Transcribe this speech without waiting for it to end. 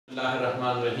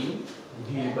Bismillahirrahmanirrahim.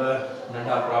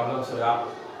 नंढा problems हुआ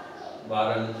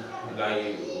बारन लाई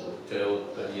जो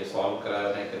ये सॉल्व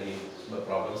कराने के लिए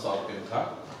प्रॉब्लम सॉल्व करें था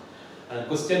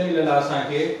क्वेश्चन मिला असा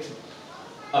के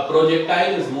a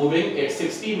projectile is moving at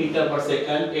 60 meter per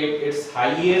second at its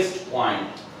highest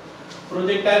point.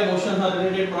 projectile motion से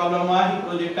रिलेटेड प्रॉब्लम आ ही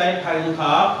projectile ठाई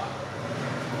था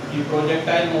कि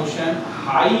projectile motion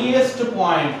highest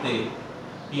point ते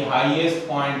ये highest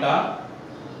point uh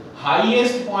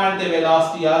highest point the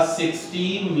velocity uh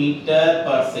 60 metre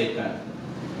पर सेकंड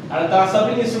अरे ता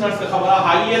सभी स्टूडेंट्स के खबर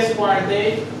हाईएस्ट पॉइंट दे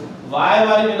y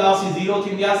वाली वेलोसिटी 0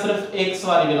 थी या सिर्फ x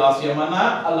वाली वेलोसिटी माना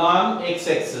अलोंग x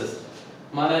एक्सिस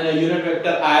माना यूनिट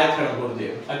वेक्टर आयतन कर दे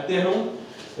अगते हूं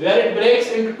where it breaks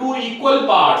into two equal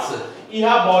parts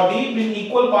यह बॉडी बिन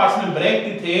इक्वल पार्ट्स में ब्रेक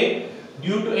थे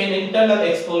due to an internal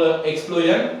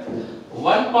explosion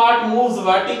one part moves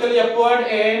vertically upward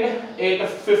and at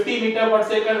 50 meter per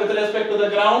second with respect to the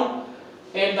ground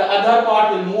and the other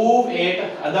part will move at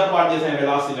other part जैसे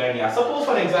velocity line या suppose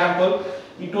for example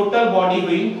ये total body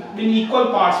हुई इन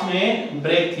equal parts में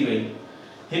break थी हुई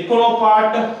hippo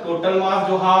part total mass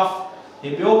जो half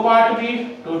hippo part भी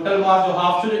total mass जो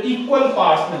half जो equal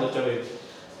parts में तो चले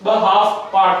ब half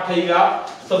part थईगा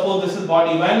suppose this is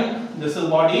body 1 this is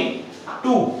body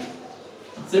 2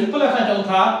 simple ऐसा चल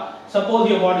था Suppose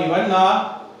your body 1 ना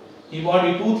ये body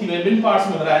 2 थी वे बिन पार्ट्स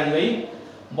में बनाई गई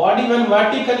body 1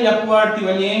 vertically upward थी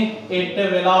वने at a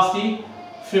velocity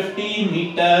 50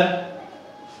 meter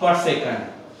per second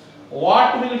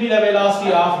what will be the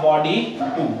velocity of body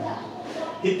 2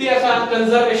 इतने आसान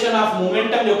conservation of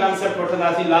momentum जो concept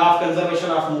पढ़ना थी law of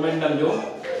conservation of momentum जो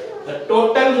the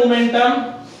total momentum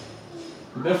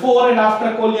before and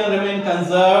after collision remain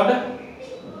conserved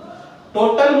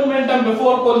total momentum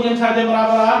before collision छाजे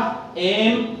बराबर आ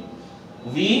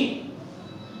mv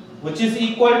which is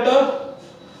equal to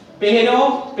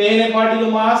पहले body का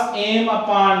मास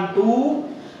m/2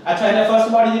 अच्छा है फर्स्ट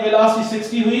बॉडी की वेलोसिटी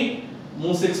 60 हुई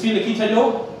मु 60 लिखी छजो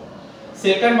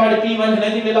सेकंड बॉडी p1 है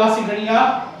जी वेलोसिटी घणिया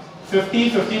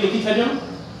 50 लिखी छजो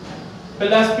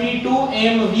प्लस p2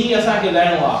 mv असा के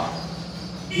लाइनो आ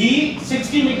ही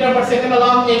 60 मीटर पर सेकंड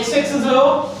अलोंग x एक्सिस हो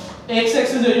x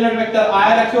एक्सिस जो यूनिट वेक्टर i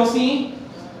रखियो सी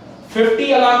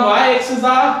 50 along y axis uh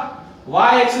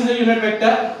y axis is unit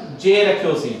vector j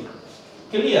रखियो सी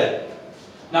clear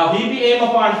now he be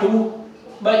m/2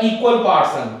 by equal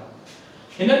parts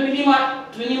in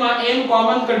minima m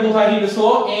common कढूं था ही ॾिसो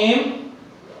m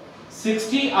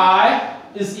 60i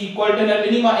is equal to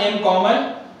minima m common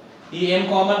ये m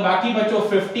common बाकी बचो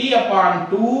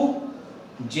 50/2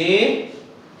 j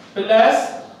plus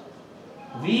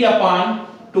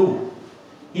v/2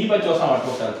 ही बचो सा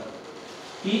total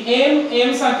ये m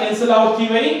सा कैंसिल आउट थी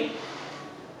वई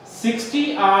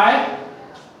 60i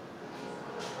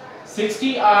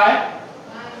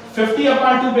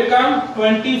 50/2 become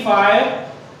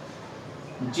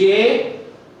 25j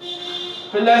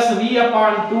plus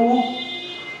v/2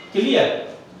 clear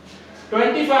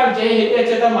 25j हिते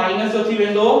अचे त माइनस जो थी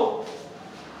वेंदो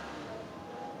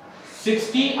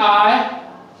 60i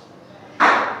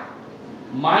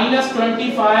minus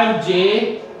 25j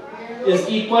is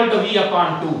equal to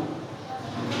v/2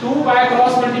 2 by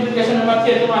cross multiplication में मत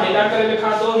थे माने ला करे लिखा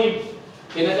तो ही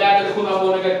इन्हें जाके देखो ना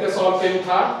बोलने करके सॉल्व करें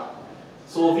था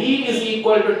so v is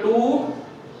equal to 2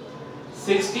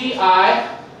 60i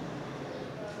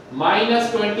minus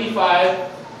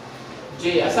 25j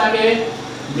ऐसा के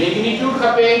मैग्नीट्यूड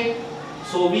खपे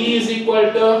so v is equal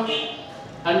to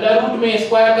under root में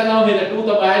स्क्वायर करना हो है 2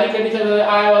 तो बाहर ही कंडीशन है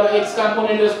i और x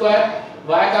कंपोनेंट जो स्क्वायर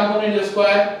y कंपोनेंट जो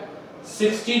स्क्वायर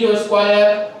 60 जो स्क्वायर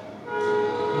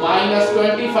minus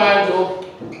 25 जो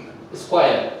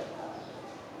स्क्वायर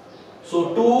so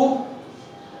 2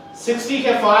 60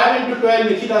 के 5 into 12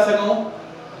 लिखी था सको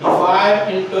 5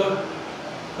 into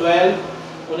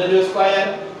 12 उन्हें जो स्क्वायर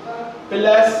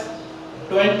प्लस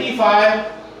 25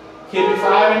 के भी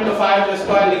 5 into 5 जो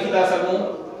स्क्वायर लिखी था सको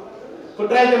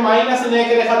पुट्रा जो माइनस ने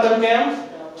करे खत्म के हम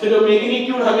जो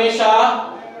मैग्नीट्यूड हमेशा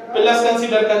प्लस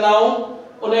कंसीडर करना हो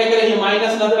उन्हें करे ये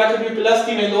माइनस नजर रख भी प्लस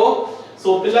थी वेंदो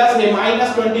so plus है minus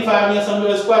 25 या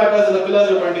समझो स्क्वायर कर तो प्लस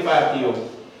 25 थी हो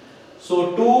so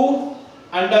 2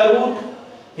 अंडर रूट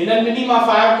हिनन मिनिमा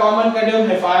 5 कॉमन कढियो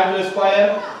है 5 जो स्क्वायर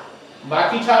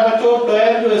बाकी छा बचो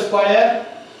 12 जो स्क्वायर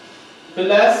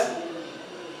प्लस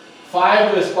 5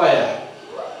 जो स्क्वायर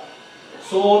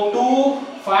so 2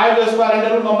 5 जो स्क्वायर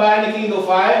अंडर रूट में बाहर निकली तो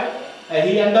 5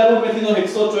 ही अंडर रूट में थी तो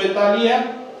 144 है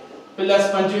प्लस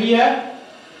 25 है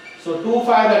so 2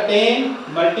 5 10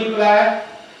 मल्टीप्लाई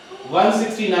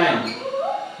 169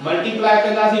 multiply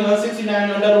करना थी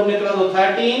 169 अंडर रूट निकला तो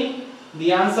 13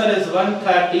 the answer is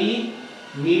 130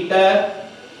 meter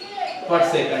पर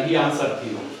सेकंड ही आंसर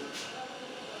थी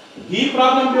ही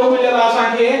प्रॉब्लम पियो मिले आशा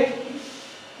के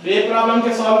बे प्रॉब्लम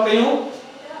के सॉल्व कयूं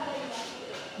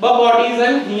ब bodies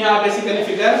and here basically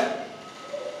figure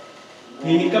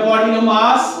ही हिक बॉडी नो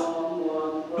मास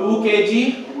 2 kg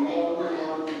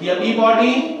ये बी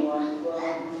बॉडी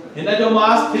हिना जो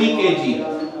मास 3 kg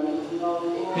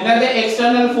हिना दे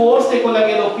एक्सटर्नल फोर्स ते को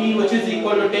लगे तो P which is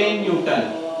equal to 10 Newton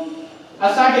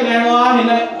असा के लेनो आ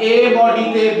हिना A बॉडी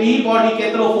ते B बॉडी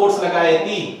केतरो फोर्स लगाए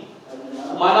थी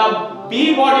माना B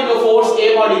बॉडी जो फोर्स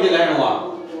A बॉडी ते लेनो आ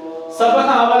सब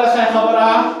का अवल असा खबर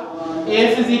आ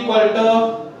F is equal to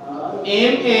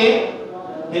ma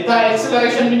हिता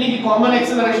एक्सेलरेशन भी नहीं की कॉमन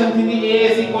एक्सेलरेशन थी A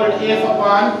is equal to F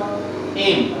upon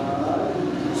m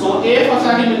so F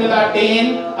असा के मिलेला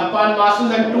 10 upon mass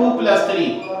and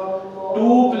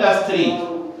 2 plus 3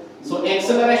 so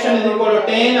acceleration is equal to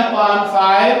 10 upon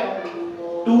 5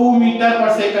 2 meter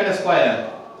per second square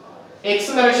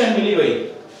acceleration मिली वही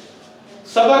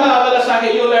सबका अवल असा के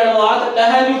यो लेनो आ त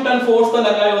 10 न्यूटन फोर्स तो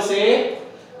लगायो से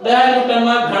 10 न्यूटन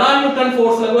में घणा न्यूटन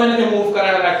फोर्स लगो इने के मूव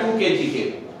कराने वाला 2 kg के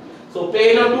सो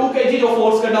पहले 2 kg जो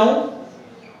फोर्स कढाऊं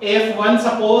F1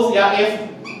 सपोज या F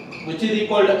which is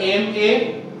equal to ma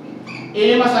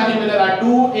m असा के मिलेला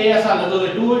 2 a असा लदो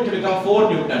 2 it become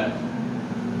 4 Newton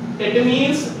it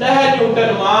means 10 Newton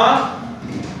मा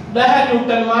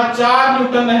 4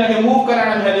 न्यूटन ने के मूव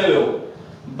कराने में हेलियो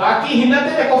बाकी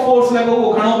हिनते जेको फोर्स लगो वो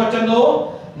घणो बचंदो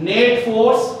net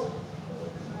force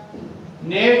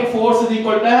is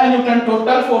equal 10 Newton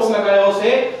total force लगायो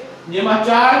से जेमा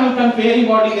 4 न्यूटन पेरी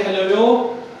बॉडी के हेलियो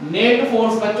नेट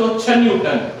फोर्स बचो 6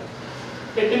 Newton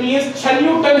it means 6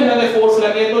 Newton हिनते force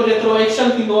लगे तो जेतरो एक्शन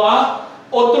थींदो आ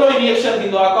ओतरो ही रिएक्शन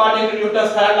थींदो according to Newton's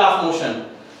third law of motion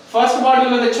first body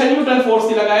में 6 न्यूटन फोर्स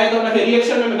थी लगाए तो उनके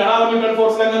रिएक्शन में घणा न्यूटन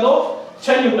फोर्स लगंदो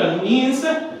 6 Newton means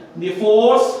the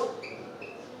force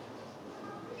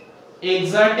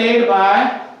exerted by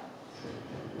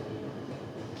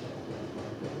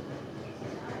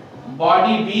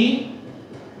body B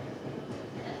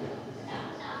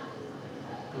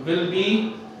will be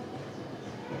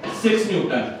 6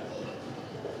 Newton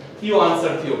yo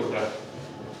answer थी ओकरा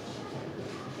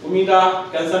उम्मीद आ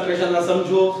कंसंट्रेशन ना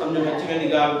समझो समझ में अची वेंदी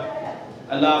गाल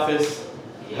अल्लाह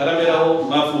हाफिज घर में रहो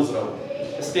महफूज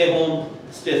रहो स्टे होम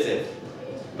स्टे सेफ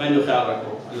पंहिंजो ख्याल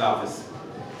रखो अल्लाह हाफिज